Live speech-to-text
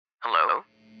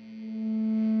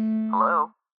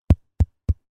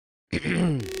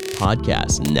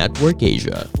Podcast Network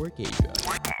Asia.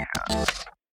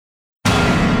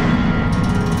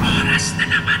 Oras na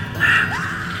naman na.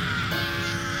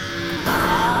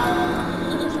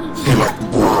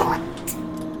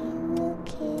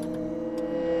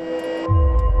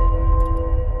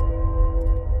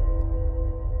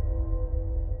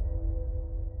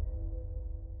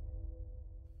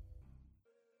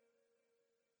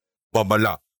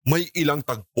 Babala, may ilang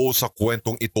tagpo sa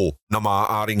kwentong ito na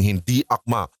maaaring hindi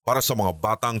akma para sa mga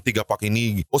batang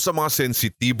tigapakinig o sa mga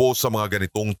sensitibo sa mga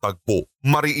ganitong tagpo.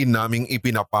 Mariin naming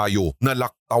ipinapayo na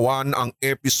laktawan ang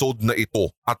episode na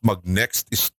ito at mag-next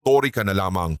story ka na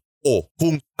lamang o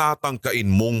kung tatangkain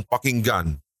mong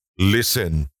pakinggan,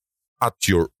 listen at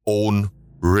your own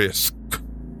risk.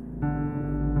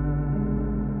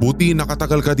 Buti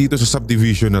nakatagal ka dito sa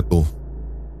subdivision na to,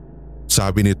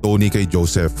 sabi ni Tony kay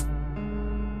Joseph.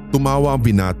 Tumawa ang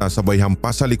binata sabay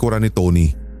hampas sa likuran ni Tony.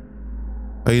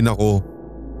 Ay nako,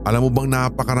 alam mo bang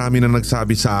napakarami na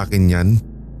nagsabi sa akin yan?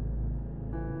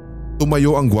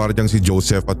 Tumayo ang gwardyang si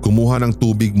Joseph at kumuha ng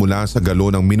tubig mula sa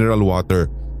galon ng mineral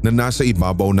water na nasa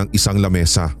ibabaw ng isang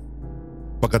lamesa.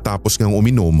 Pagkatapos ngang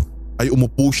uminom ay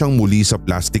umupo siyang muli sa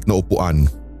plastic na upuan.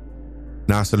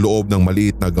 Nasa loob ng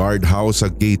maliit na guardhouse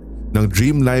sa gate ng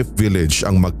Dream Life Village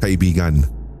ang magkaibigan.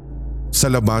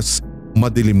 Sa labas,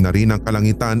 madilim na rin ang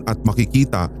kalangitan at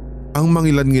makikita ang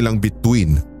mangilan-ngilang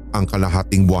bituin ang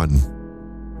kalahating buwan.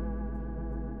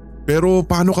 Pero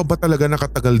paano ka ba talaga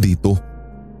nakatagal dito?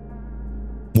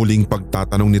 Muling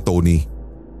pagtatanong ni Tony.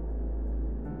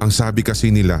 Ang sabi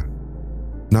kasi nila,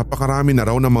 napakarami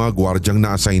na raw ng mga gwardyang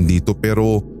na-assign dito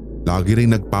pero lagi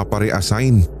rin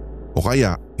nagpapare-assign o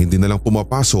kaya hindi na lang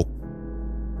pumapasok.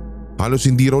 Halos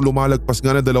hindi raw lumalagpas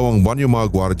nga na 2 buwan yung mga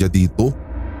gwardya dito.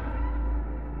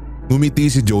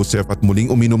 Ngumiti si Joseph at muling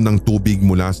uminom ng tubig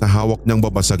mula sa hawak niyang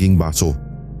babasaging baso.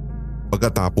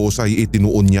 Pagkatapos ay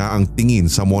itinuon niya ang tingin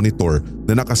sa monitor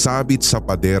na nakasabit sa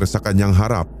pader sa kanyang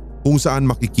harap kung saan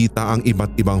makikita ang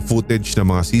iba't ibang footage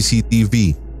ng mga CCTV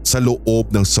sa loob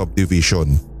ng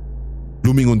subdivision.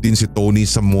 Lumingon din si Tony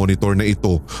sa monitor na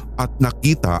ito at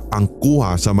nakita ang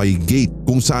kuha sa may gate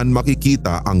kung saan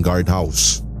makikita ang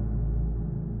guardhouse.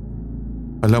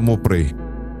 Alam mo pre,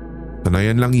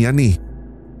 sanayan lang yan eh.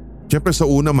 Siyempre sa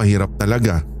una mahirap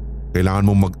talaga. Kailangan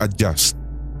mong mag-adjust.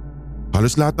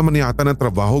 Halos lahat naman yata ng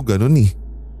trabaho ganun eh.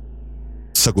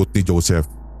 Sagot ni Joseph.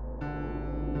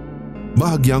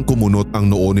 Bahagyang kumunot ang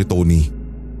noo ni Tony.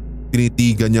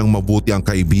 Tinitigan niyang mabuti ang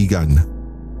kaibigan.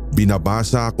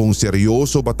 Binabasa kung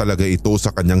seryoso ba talaga ito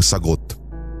sa kanyang sagot.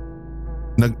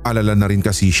 Nag-alala na rin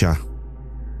kasi siya.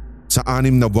 Sa 6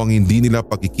 na buwang hindi nila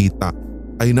pagkikita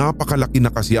ay napakalaki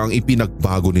na kasi ang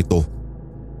ipinagbago nito.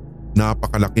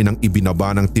 Napakalaki ng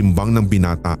ibinaba ng timbang ng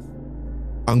binata.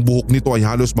 Ang buhok nito ay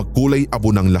halos magkulay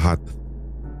abo ng lahat.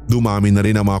 Dumami na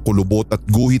rin ang mga kulubot at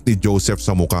guhit ni Joseph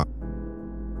sa muka.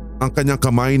 Ang kanyang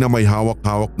kamay na may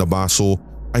hawak-hawak na baso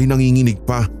ay nanginginig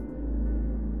pa.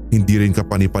 Hindi rin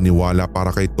kapanipaniwala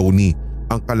para kay Tony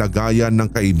ang kalagayan ng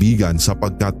kaibigan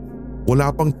sapagkat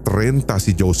wala pang 30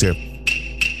 si Joseph.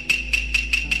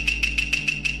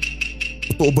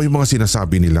 Totoo ba yung mga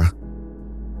sinasabi nila?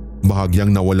 Bahagyang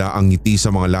nawala ang ngiti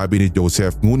sa mga labi ni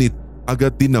Joseph ngunit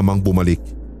agad din namang bumalik.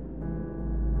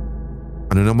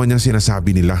 Ano naman yung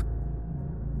sinasabi nila?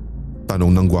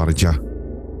 Tanong ng gwardya.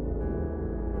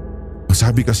 Ang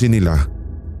sabi kasi nila,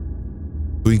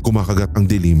 tuwing kumakagat ang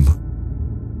dilim,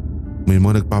 may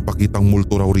mga nagpapakitang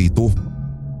multo raw rito.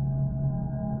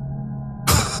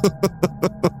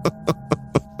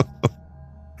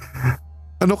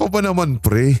 Ano ka ba naman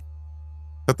pre?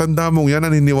 Tatanda mong yan,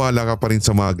 naniniwala ka pa rin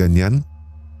sa mga ganyan?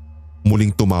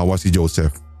 Muling tumawa si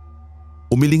Joseph.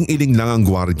 Umiling-iling lang ang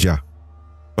gwardya.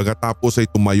 Pagkatapos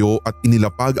ay tumayo at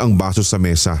inilapag ang baso sa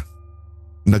mesa.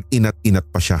 Nag-inat-inat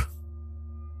pa siya.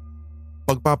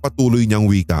 Pagpapatuloy niyang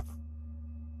wika.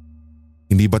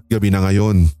 Hindi ba't gabi na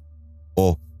ngayon?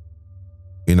 O,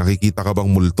 may nakikita ka bang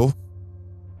multo?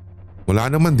 Wala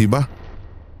naman di ba?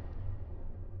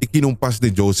 Ikinumpas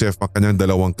ni Joseph ang kanyang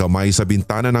 2 kamay sa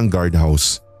bintana ng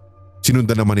guardhouse.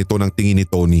 Sinundan naman ito ng tingin ni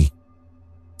Tony.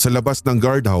 Sa labas ng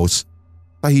guardhouse,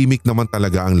 tahimik naman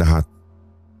talaga ang lahat.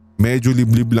 Medyo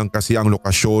liblib lang kasi ang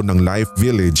lokasyon ng Life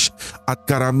Village at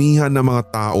karamihan ng mga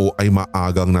tao ay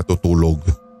maagang natutulog.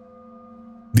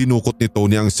 Dinukot ni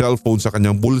Tony ang cellphone sa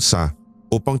kanyang bulsa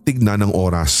upang tignan ang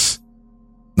oras.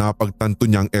 Napagtanto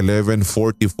niyang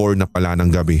 11:44 na pala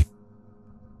ng gabi.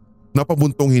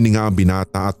 Napabuntong hininga ang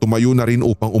binata at tumayo na rin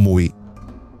upang umuwi.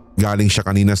 Galing siya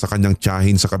kanina sa kanyang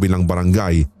tiyahin sa kabilang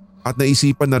barangay at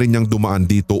naisipan na rin niyang dumaan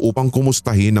dito upang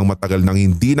kumustahin ang matagal nang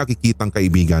hindi nakikitang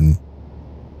kaibigan.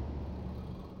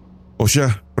 O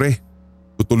siya, pre,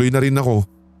 tutuloy na rin ako.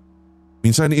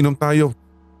 Minsan inom tayo,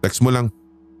 text mo lang.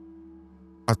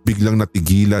 At biglang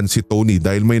natigilan si Tony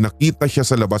dahil may nakita siya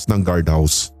sa labas ng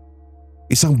guardhouse.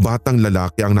 Isang batang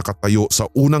lalaki ang nakatayo sa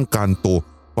unang kanto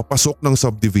papasok ng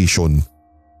subdivision.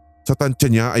 Sa tansya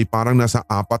niya ay parang nasa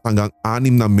 4 hanggang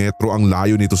 6 na metro ang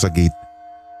layo nito sa gate.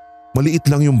 Maliit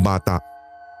lang yung bata.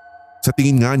 Sa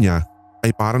tingin nga niya ay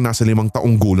parang nasa 5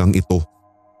 taong gulang ito.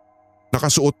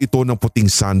 Nakasuot ito ng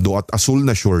puting sando at asul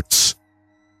na shorts.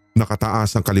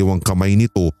 Nakataas ang kaliwang kamay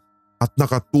nito at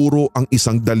nakaturo ang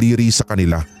isang daliri sa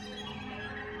kanila.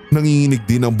 Nanginginig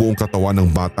din ang buong katawan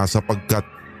ng bata sapagkat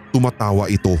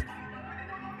tumatawa ito.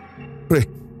 Pre,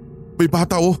 may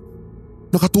bata oh,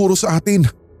 nakaturo sa atin.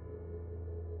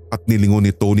 At nilingon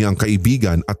ni Tony ang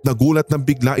kaibigan at nagulat na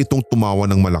bigla itong tumawa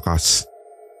ng malakas.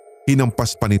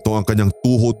 Hinampas pa nito ang kanyang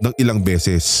tuhod ng ilang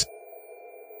beses.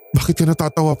 Bakit ka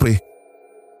natatawa pre?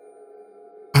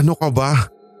 Ano ka ba?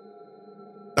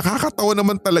 Nakakatawa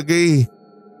naman talaga eh.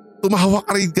 Tumawa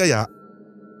ka rin kaya?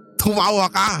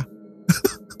 Tumawa ka!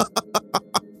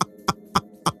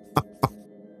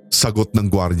 Sagot ng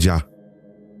gwardya.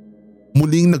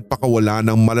 Muling nagpakawala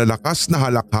ng malalakas na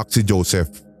halakhak si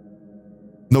Joseph.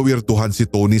 Nawirtuhan si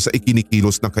Tony sa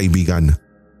ikinikilos ng kaibigan.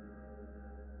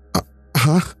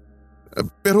 Ha?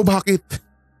 Pero bakit?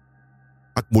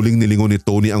 At muling nilingon ni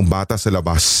Tony ang bata sa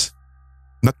labas.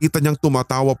 Nakita niyang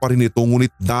tumatawa pa rin ito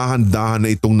ngunit dahan-dahan na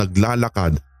itong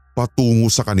naglalakad patungo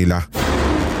sa kanila.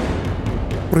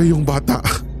 Pre, yung bata.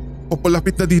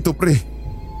 Papalapit na dito pre.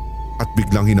 At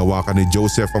biglang hinawakan ni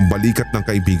Joseph ang balikat ng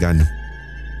kaibigan.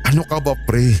 Ano ka ba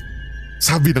pre?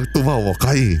 Sabi ng tumawa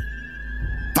ka eh.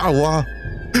 Tawa!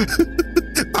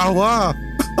 Tawa!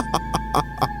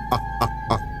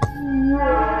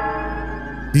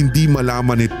 Hindi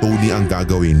malaman ni Tony ang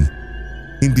gagawin.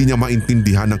 Hindi niya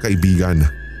maintindihan ng kaibigan.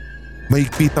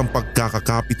 Mahigpit ang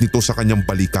pagkakakapit nito sa kanyang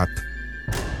balikat.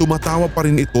 Tumatawa pa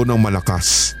rin ito ng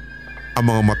malakas. Ang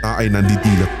mga mata ay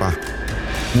nandidilat pa.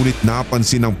 Ngunit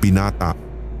napansin ng binata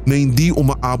na hindi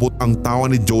umaabot ang tawa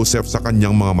ni Joseph sa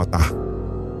kanyang mga mata.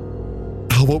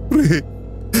 Tawa pre!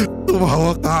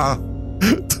 Tumawa ka!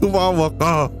 Tumawa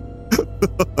ka!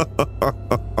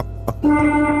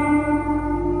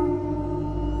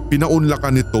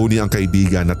 Pinaunlakan ni Tony ang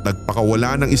kaibigan at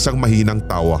nagpakawala ng isang mahinang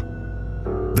tawa.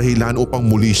 Dahilan upang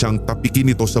muli siyang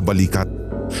tapikin ito sa balikat.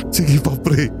 Sige pa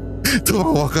pre,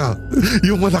 tumawa ka.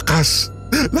 Yung malakas.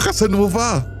 Lakasan mo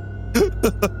pa.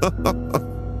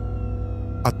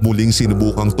 At muling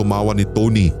sinubukang tumawa ni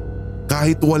Tony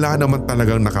kahit wala naman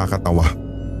talagang nakakatawa.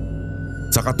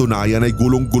 Sa katunayan ay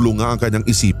gulong-gulong nga ang kanyang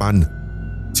isipan.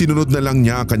 Sinunod na lang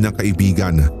niya ang kanyang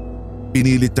kaibigan.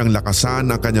 Pinilit niyang lakasan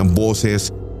ang kanyang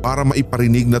boses para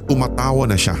maiparinig na tumatawa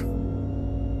na siya.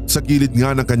 Sa gilid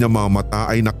nga ng kanyang mga mata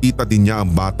ay nakita din niya ang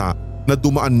bata na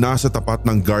dumaan na sa tapat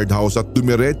ng guardhouse at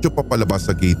dumiretso papalabas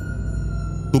sa gate.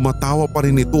 Tumatawa pa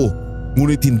rin ito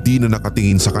ngunit hindi na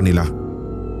nakatingin sa kanila.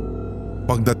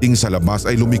 Pagdating sa labas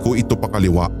ay lumiko ito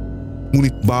pakaliwa.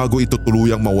 Ngunit bago ito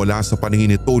tuluyang mawala sa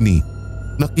paningin ni Tony,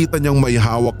 nakita niyang may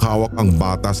hawak-hawak ang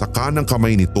bata sa kanang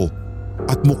kamay nito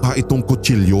at mukha itong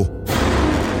kutsilyo.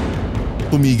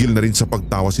 Tumigil na rin sa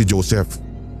pagtawa si Joseph.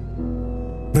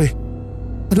 Pre,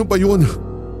 ano ba yun?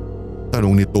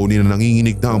 Tanong ni Tony na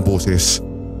nanginginig na ang boses.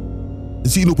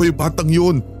 Sino ba yung batang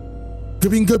yun?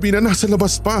 Gabing-gabi na nasa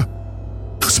labas pa.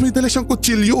 Tapos may dala siyang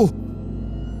kutsilyo.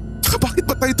 Tsaka bakit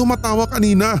ba tayo tumatawa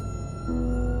kanina?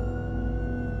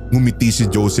 Ngumiti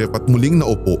si Joseph at muling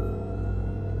naupo.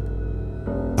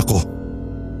 Ako,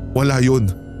 wala yun.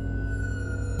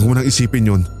 Huwag mo nang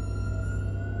isipin yun.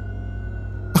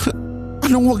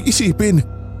 Anong huwag isipin?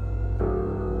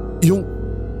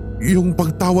 Yung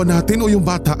pagtawa natin o yung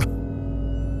bata?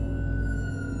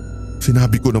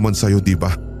 Sinabi ko naman sa'yo, di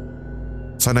ba?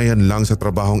 Sanayan lang sa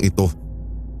trabahong ito.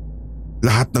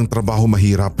 Lahat ng trabaho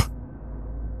mahirap.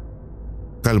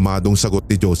 Kalmadong sagot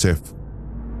ni Joseph.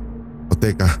 O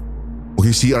teka,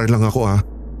 mag-CR lang ako ha.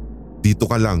 Dito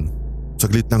ka lang.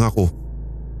 Saglit lang ako.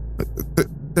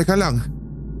 Teka lang.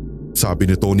 Sabi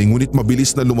ni Tony ngunit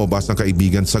mabilis na lumabas ang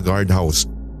kaibigan sa guardhouse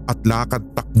at lakad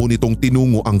takbo nitong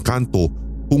tinungo ang kanto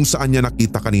kung saan niya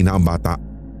nakita kanina ang bata.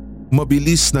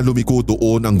 Mabilis na lumiko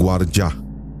doon ang gwardya.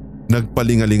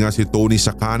 Nagpalingalinga si Tony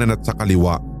sa kanan at sa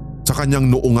kaliwa. Sa kanyang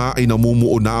noo nga ay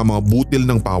namumuo na ang mga butil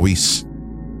ng pawis.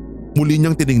 Muli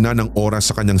niyang tiningnan ang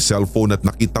oras sa kanyang cellphone at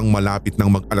nakitang malapit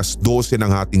ng mag-alas 12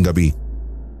 ng hating gabi.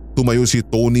 Tumayo si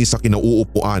Tony sa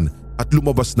kinauupuan at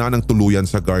lumabas na ng tuluyan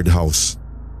sa guardhouse.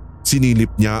 Sinilip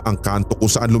niya ang kanto kung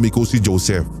saan lumiko si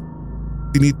Joseph.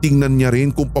 Tinitingnan niya rin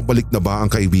kung pabalik na ba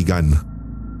ang kaibigan.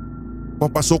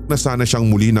 Papasok na sana siyang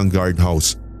muli ng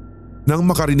guardhouse nang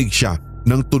makarinig siya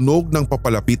ng tunog ng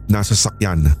papalapit na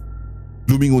sasakyan.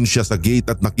 Lumingon siya sa gate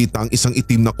at nakita ang isang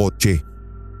itim na kotse.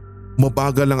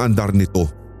 Mabagal ang andar nito.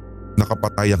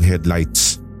 Nakapatay ang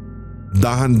headlights.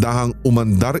 Dahan-dahang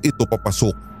umandar ito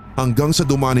papasok hanggang sa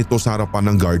dumaan ito sa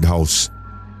harapan ng guardhouse.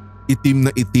 Itim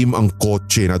na itim ang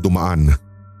kotse na dumaan.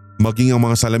 Maging ang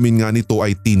mga salamin nga nito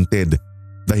ay tinted,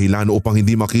 dahilan upang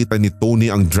hindi makita ni Tony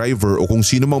ang driver o kung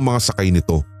sino mang mga sakay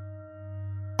nito.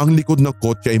 Ang likod ng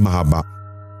kotse ay mahaba.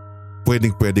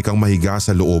 Pwedeng-pwede kang mahiga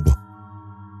sa loob.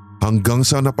 Hanggang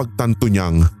sa napagtanto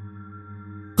niyang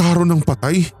karo ng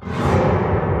patay.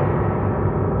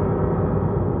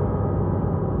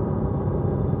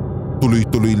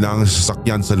 Tuloy-tuloy lang ang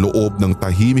sasakyan sa loob ng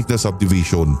tahimik na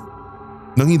subdivision.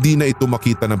 Nang hindi na ito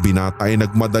makita ng binata ay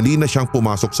nagmadali na siyang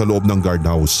pumasok sa loob ng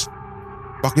guardhouse.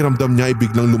 Pakiramdam niya ay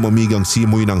biglang lumamig ang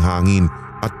simoy ng hangin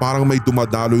at parang may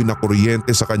dumadaloy na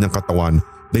kuryente sa kanyang katawan,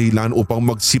 dahilan upang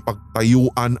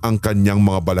magsipagtayuan ang kanyang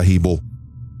mga balahibo.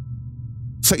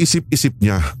 Sa isip-isip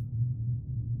niya,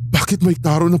 bakit may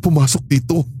karo na pumasok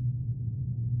dito?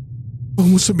 Huwag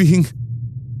mo sabihin,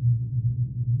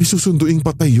 may susunduing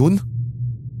patay yun?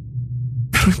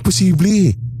 Pero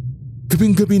imposible,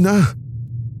 gabing-gabi na.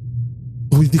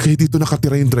 O hindi kaya dito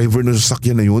nakatira yung driver ng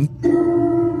sasakyan na yun?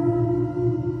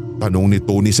 Tanong ni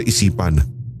Tony sa isipan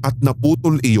at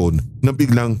naputol iyon na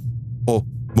biglang,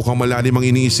 mukhang malalim ang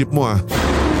iniisip mo ah.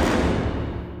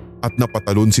 At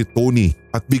napatalon si Tony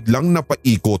at biglang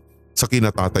napaikot sa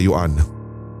kinatatayuan.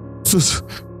 Sus,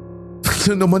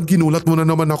 naman ginulat mo na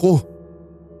naman ako.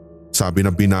 Sabi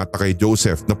ng binata kay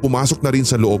Joseph na pumasok na rin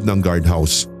sa loob ng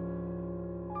guardhouse.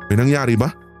 May nangyari ba?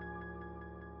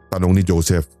 Tanong ni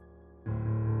Joseph.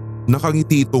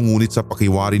 Nakangiti ito ngunit sa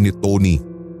pakiwari ni Tony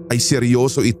ay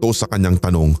seryoso ito sa kanyang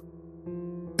tanong.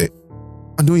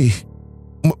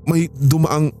 May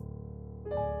dumaang…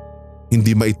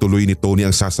 Hindi maituloy ni Tony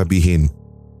ang sasabihin.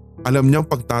 Alam niyang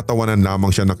pagtatawanan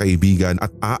lamang siya ng kaibigan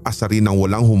at aasarin ng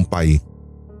walang humpay.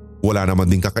 Wala naman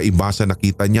din kakaiba sa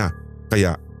nakita niya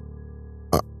kaya…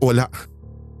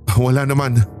 Wala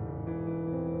naman.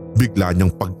 Bigla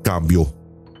niyang pagkambyo.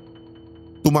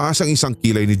 Tumaas ang isang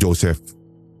kilay ni Joseph.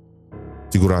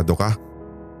 Sigurado ka?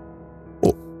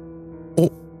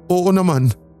 Oo naman.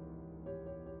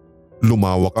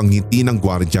 Lumawak ang ngiti ng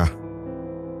gwardiya.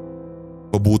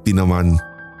 Mabuti naman.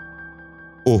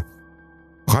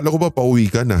 Akala ko ba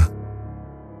pauwi ka na?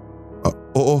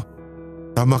 Oo,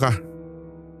 tama ka.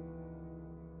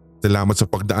 Salamat sa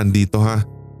pagdaan dito ha.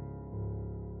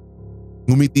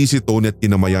 Ngumiti si Tony at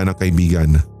kinamaya ng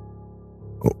kaibigan.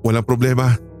 Walang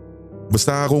problema.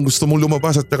 Basta kung gusto mong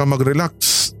lumabas at saka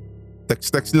mag-relax,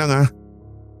 text lang ha.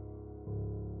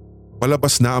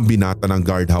 Palabas na ang binata ng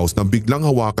guardhouse nang biglang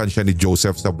hawakan siya ni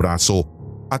Joseph sa braso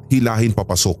at hilahin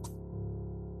papasok.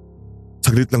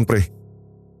 Saglit lang pre.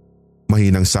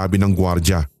 Mahinang sabi ng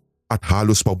gwardiya at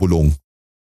halos pabulong.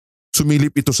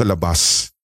 Sumilip ito sa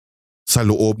labas, sa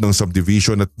loob ng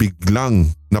subdivision at biglang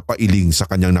napailing sa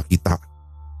kanyang nakita.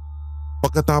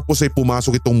 Pagkatapos ay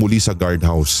pumasok itong muli sa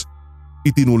guardhouse.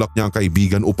 Itinulak niya ang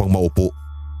kaibigan upang maupo.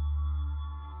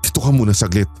 Dito ka muna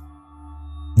saglit.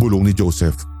 Bulong ni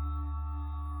Joseph.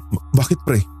 Bakit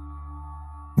pre?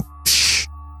 Shh!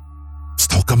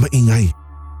 Basta huwag ka maingay.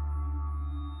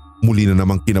 Muli na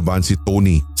namang kinabahan si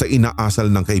Tony sa inaasal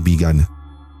ng kaibigan.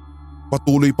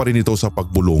 Patuloy pa rin ito sa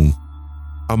pagbulong.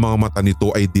 Ang mga mata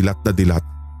nito ay dilat na dilat.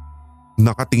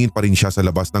 Nakatingin pa rin siya sa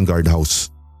labas ng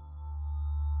guardhouse.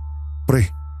 Pre.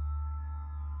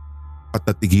 At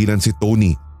natigilan si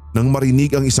Tony nang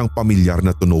marinig ang isang pamilyar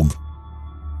na tunog.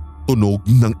 Tunog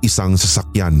ng isang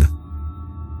sasakyan.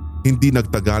 Hindi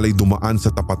nagtagal ay dumaan sa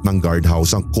tapat ng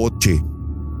guardhouse ang kotse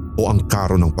o ang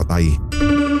karo ng patay.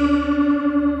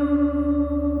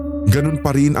 Ganun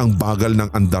pa rin ang bagal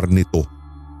ng andar nito.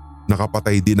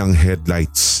 Nakapatay din ang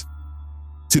headlights.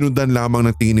 Sinundan lamang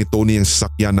ng tingin ni Tony ang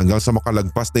sasakyan hanggang sa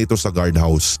makalagpas na ito sa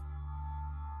guardhouse.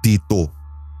 Dito,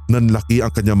 nanlaki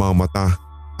ang kanyang mga mata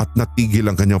at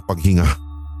natigil ang kanyang paghinga.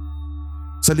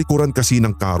 Sa likuran kasi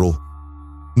ng karo,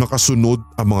 nakasunod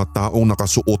ang mga taong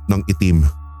nakasuot ng itim.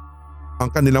 Ang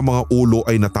kanilang mga ulo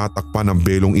ay natatakpan ng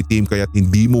belong itim kaya't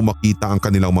hindi mo makita ang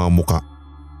kanilang mga muka.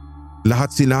 Lahat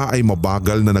sila ay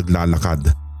mabagal na naglalakad.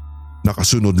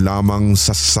 Nakasunod lamang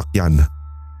sa sasakyan.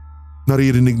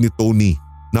 Naririnig ni Tony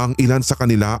na ang ilan sa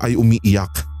kanila ay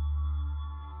umiiyak.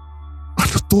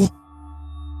 Ano to?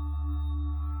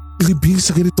 Libing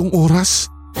sa ganitong oras?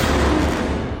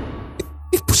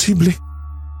 Imposible.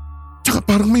 Tsaka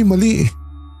parang may mali eh.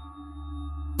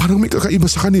 Parang may kakaiba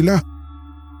sa kanila.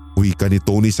 Wika ni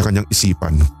Tony sa kanyang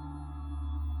isipan.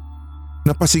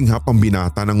 Napasinghap ang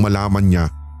binata nang malaman niya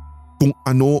kung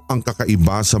ano ang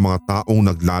kakaiba sa mga taong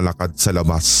naglalakad sa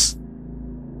labas.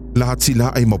 Lahat sila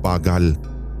ay mabagal,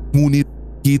 ngunit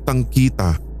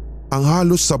kitang-kita ang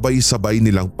halos sabay-sabay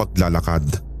nilang paglalakad.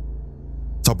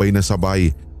 Sabay na sabay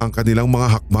ang kanilang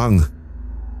mga hakbang.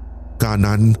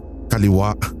 Kanan,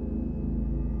 kaliwa.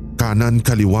 Kanan,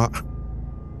 kaliwa.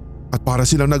 At para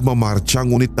silang nagmamarcha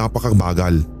ngunit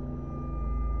napakabagal.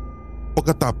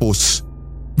 Pagkatapos,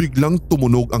 biglang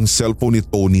tumunog ang cellphone ni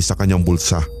Tony sa kanyang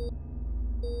bulsa.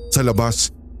 Sa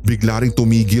labas, bigla ring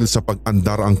tumigil sa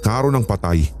pag-andar ang karo ng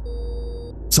patay.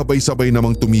 Sabay-sabay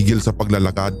namang tumigil sa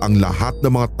paglalakad ang lahat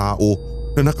ng mga tao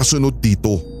na nakasunod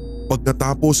dito.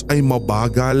 Pagkatapos ay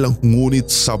mabagal ngunit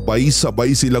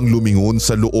sabay-sabay silang lumingon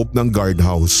sa loob ng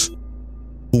guardhouse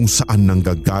kung saan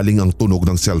nanggagaling ang tunog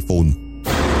ng cellphone.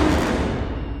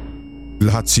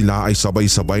 Lahat sila ay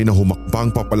sabay-sabay na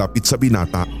humakbang papalapit sa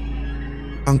binata.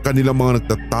 Ang kanilang mga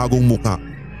nagtatagong muka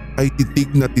ay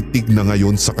titig na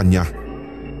ngayon sa kanya.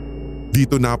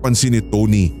 Dito napansin ni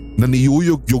Tony na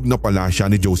niyuyog-yog na pala siya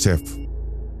ni Joseph.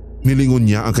 Nilingon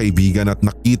niya ang kaibigan at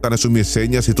nakita na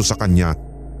sumisenyas ito sa kanya.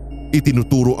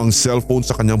 Itinuturo ang cellphone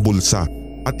sa kanyang bulsa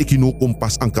at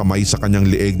ikinukumpas ang kamay sa kanyang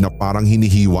leeg na parang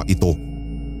hinihiwa ito.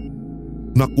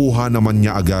 Nakuha naman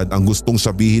niya agad ang gustong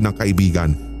sabihin ng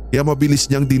kaibigan kaya mabilis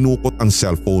niyang dinukot ang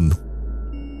cellphone.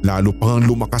 Lalo pang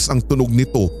lumakas ang tunog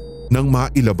nito nang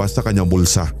mailabas sa kanyang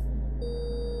bulsa.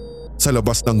 Sa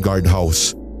labas ng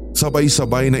guardhouse,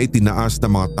 sabay-sabay na itinaas ng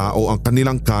mga tao ang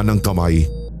kanilang kanang kamay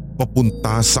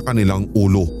papunta sa kanilang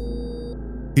ulo.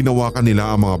 Hinawakan nila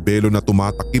ang mga belo na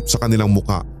tumatakip sa kanilang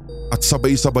muka at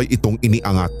sabay-sabay itong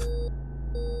iniangat.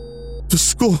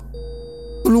 Diyos ko,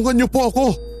 tulungan niyo po ako!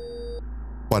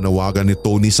 Panawagan ni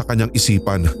Tony sa kanyang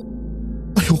isipan.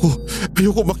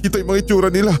 Ayoko makita yung mga itsura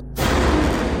nila.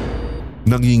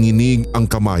 Nanginginig ang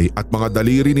kamay at mga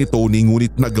daliri ni Tony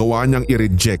ngunit nagawa niyang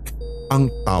i-reject ang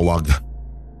tawag.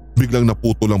 Biglang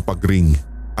naputol ang pagring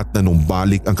at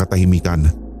nanumbalik ang katahimikan.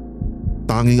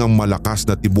 Tanging ang malakas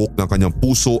na tibok ng kanyang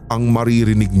puso ang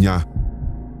maririnig niya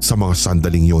sa mga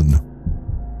sandaling yon.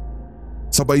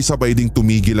 Sabay-sabay ding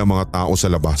tumigil ang mga tao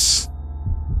sa labas.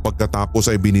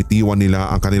 Pagkatapos ay binitiwan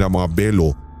nila ang kanilang mga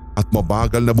belo at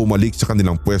mabagal na bumalik sa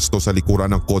kanilang pwesto sa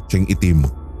likuran ng kotseng itim.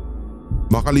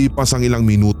 Makalipas ang ilang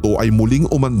minuto ay muling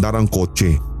umandar ang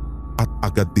kotse at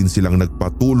agad din silang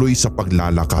nagpatuloy sa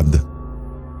paglalakad.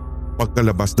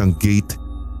 Pagkalabas ng gate,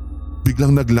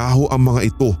 biglang naglaho ang mga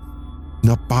ito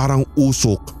na parang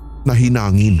usok na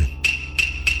hinangin.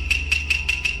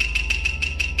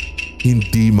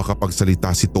 Hindi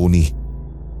makapagsalita si Tony.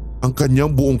 Ang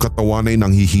kanyang buong katawan ay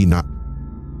nanghihina.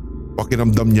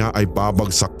 Pakiramdam niya ay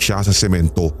babagsak siya sa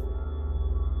semento.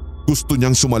 Gusto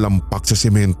niyang sumalampak sa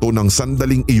semento ng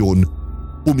sandaling iyon,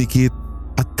 pumikit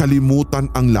at kalimutan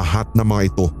ang lahat ng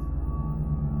mga ito.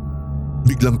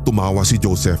 Biglang tumawa si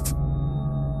Joseph.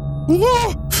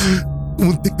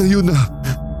 Muntik na yun ah!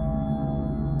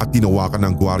 At tinawakan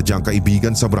ng gwardiya ang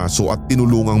kaibigan sa braso at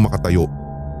tinulungang makatayo.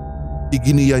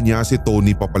 Iginiya niya si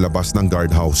Tony papalabas ng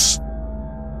guardhouse.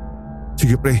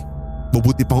 Sige pre,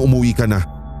 mabuti pang umuwi ka na.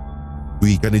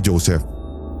 Uwi ka ni Joseph.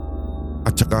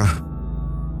 At saka,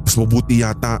 mas mabuti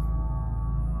yata,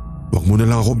 wag mo na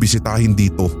lang akong bisitahin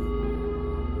dito.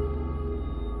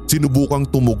 Sinubukang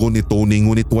tumugon ni Tony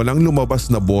ngunit walang lumabas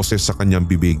na boses sa kanyang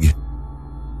bibig.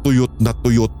 Tuyot na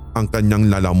tuyot ang kanyang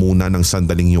lalamunan ng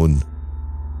sandaling yun.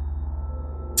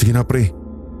 Sige na pre,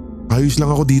 ayos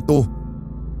lang ako dito.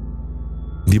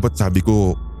 Hindi ba't sabi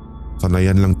ko,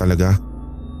 sanayan lang talaga?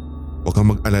 Huwag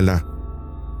kang mag-alala.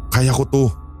 Kaya ko to.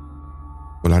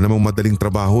 Wala namang madaling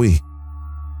trabaho eh.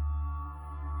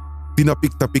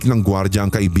 Tinapik-tapik ng gwardiya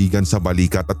ang kaibigan sa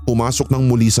balikat at pumasok ng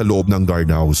muli sa loob ng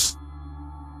guardhouse.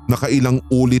 Nakailang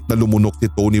ulit na lumunok si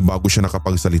Tony bago siya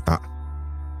nakapagsalita.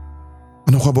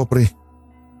 Ano ka ba pre?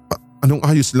 Anong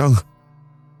ayos lang?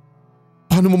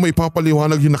 Paano mo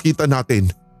maipapaliwanag yung nakita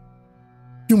natin?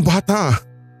 Yung bata,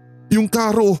 yung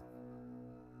karo,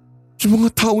 yung mga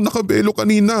tao nakabelo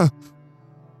kanina.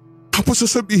 Tapos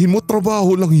sasabihin mo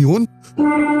trabaho lang yun?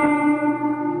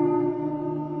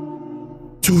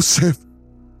 Joseph,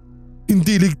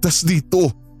 hindi ligtas dito.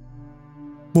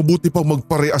 Mabuti pang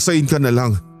magpare-assign ka na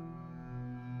lang.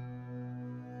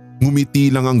 Ngumiti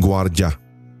lang ang gwardiya,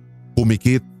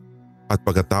 pumikit at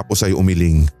pagkatapos ay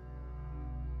umiling.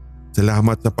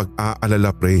 Salamat sa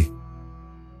pag-aalala pre.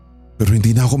 Pero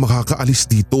hindi na ako makakaalis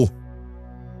dito.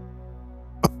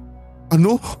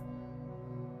 Ano?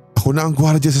 Ako na ang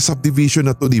gwardiya sa subdivision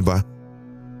na to, di ba?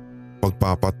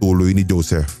 Pagpapatuloy ni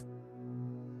Joseph.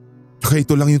 Tsaka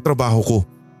ito lang yung trabaho ko.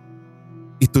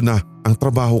 Ito na ang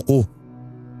trabaho ko.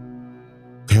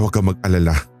 Kaya huwag kang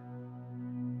mag-alala.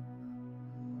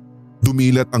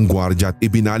 Dumilat ang gwardya at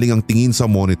ibinaling ang tingin sa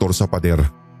monitor sa pader.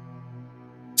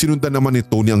 Sinundan naman ni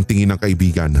Tony ang tingin ng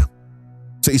kaibigan.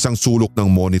 Sa isang sulok ng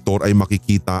monitor ay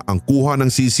makikita ang kuha ng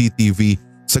CCTV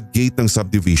sa gate ng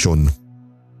subdivision.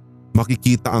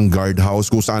 Makikita ang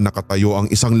guardhouse kung saan nakatayo ang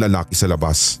isang lalaki sa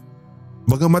labas.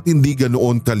 Bagamat hindi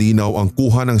ganoon kalinaw ang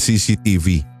kuha ng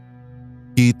CCTV,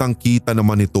 kitang-kita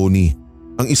naman ni Tony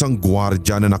ang isang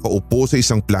gwardya na nakaupo sa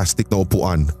isang plastic na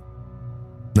upuan.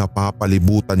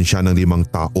 Napapalibutan siya ng 5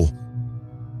 tao.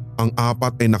 Ang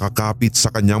 4 ay nakakapit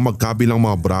sa kanyang magkabilang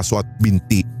mga braso at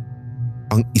binti.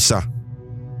 Ang isa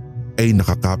ay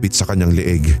nakakapit sa kanyang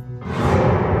leeg.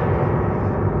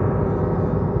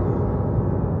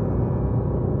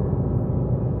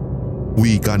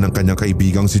 Wika ng kanyang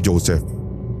kaibigang si Joseph.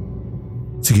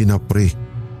 Sige na pre,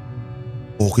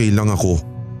 okay lang ako.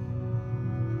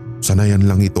 Sanayan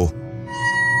lang ito.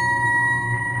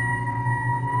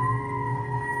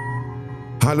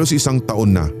 Halos 1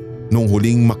 taon na nung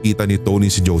huling makita ni Tony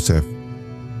si Joseph.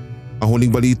 Ang huling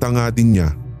balita nga din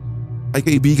niya ay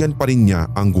kaibigan pa rin niya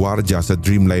ang gwardya sa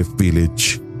Dream Life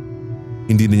Village.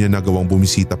 Hindi na niya nagawang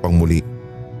bumisita pang muli.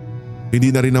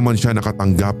 Hindi na rin naman siya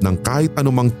nakatanggap ng kahit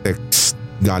anumang text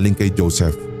galing kay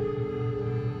Joseph.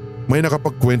 May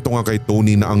nakapagkwento nga kay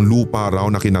Tony na ang lupa raw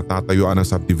na kinatatayuan ng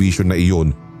subdivision na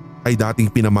iyon ay dating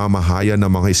pinamamahayan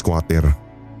ng mga squatter.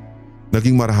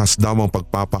 Naging marahas daw ang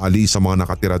pagpapaalis sa mga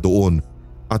nakatira doon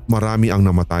at marami ang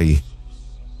namatay.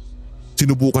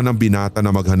 Sinubukan ng binata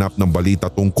na maghanap ng balita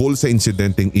tungkol sa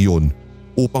insidenteng iyon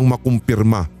upang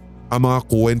makumpirma ang mga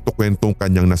kwento-kwentong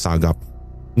kanyang nasagap.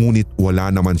 Ngunit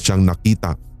wala naman siyang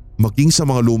nakita maging sa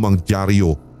mga lumang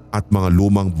dyaryo at mga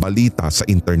lumang balita sa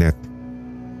internet.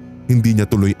 Hindi niya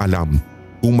tuloy alam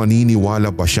kung maniniwala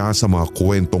ba siya sa mga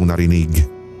kwentong narinig.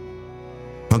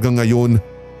 Hanggang ngayon,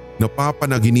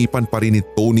 napapanaginipan pa rin ni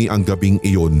Tony ang gabing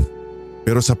iyon,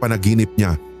 pero sa panaginip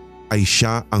niya ay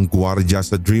siya ang gwardya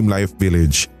sa Dream Life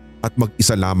Village at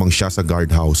mag-isa lamang siya sa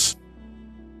guardhouse.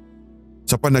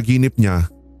 Sa panaginip niya,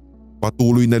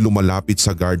 patuloy na lumalapit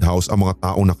sa guardhouse ang mga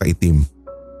taong nakaitim.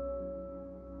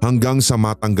 Hanggang sa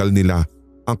matanggal nila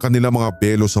ang kanilang mga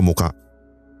belo sa muka.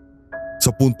 Sa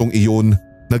puntong iyon,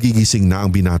 nagigising na ang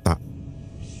binata.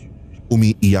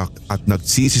 Umiiyak at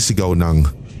nagsisisigaw ng,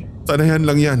 "Sanayan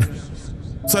lang yan!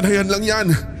 Sanayan lang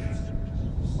yan!"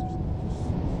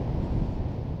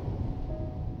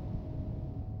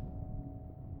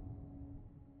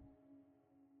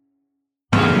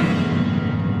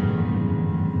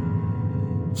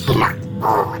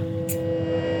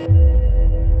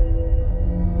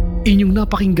 Inyong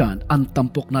napakinggan ang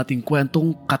tampok nating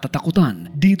kwentong katatakutan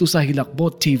dito sa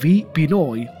Hilakbot TV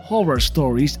Pinoy Horror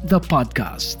Stories The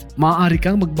Podcast. Maaari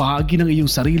kang magbahagi ng iyong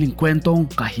sariling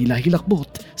kwentong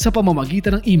kahila-hilakbot sa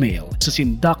pamamagitan ng email sa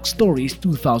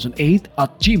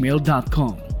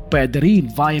sindakstories2008@gmail.com. Pwede rin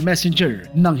via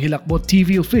Messenger ng Hilakbot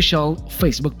TV Official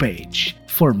Facebook page.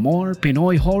 For more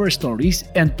Pinoy horror stories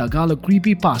and Tagalog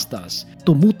creepypastas,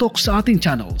 tumutok sa ating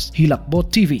channels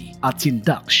Hilakbot TV at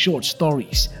Sindak Short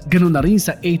Stories. Ganun na rin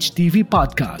sa HTV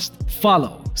Podcast.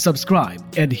 Follow, subscribe,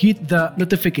 and hit the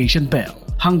notification bell.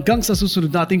 Hanggang sa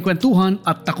susunod nating kwentuhan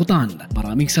at takutan.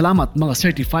 Maraming salamat mga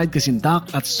certified kasindak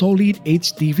at solid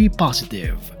HTV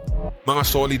positive. Mga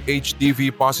solid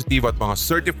HTV positive at mga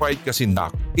certified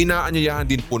kasindak, inaanyayahan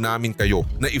din po namin kayo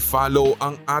na i-follow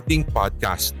ang ating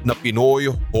podcast na Pinoy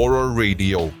Horror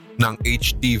Radio ng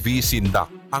HTV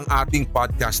Sindak. Ang ating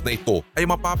podcast na ito ay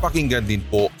mapapakinggan din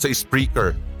po sa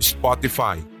Spreaker,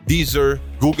 Spotify, Deezer,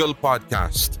 Google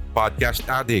Podcast, Podcast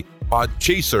Addict,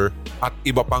 Podchaser at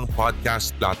iba pang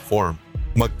podcast platform.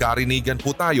 Magkarinigan po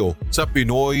tayo sa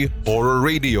Pinoy Horror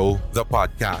Radio, the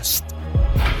podcast.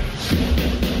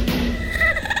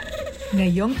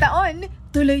 Ngayong taon,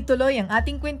 tuloy-tuloy ang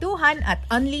ating kwentuhan at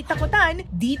unli takutan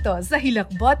dito sa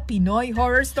Hilakbot Pinoy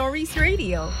Horror Stories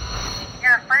Radio.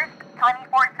 Your first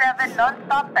 24/7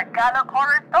 non-stop Tagalog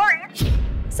horror stories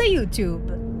Sa YouTube.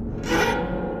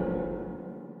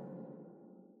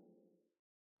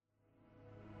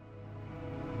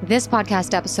 This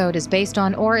podcast episode is based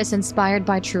on or is inspired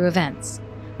by true events.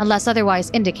 Unless otherwise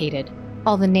indicated,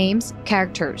 all the names,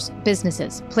 characters,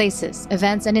 businesses, places,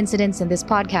 events, and incidents in this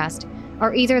podcast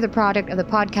are either the product of the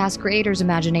podcast creator's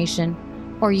imagination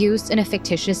or used in a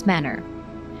fictitious manner.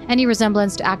 Any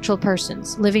resemblance to actual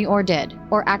persons, living or dead,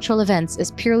 or actual events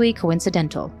is purely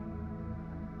coincidental.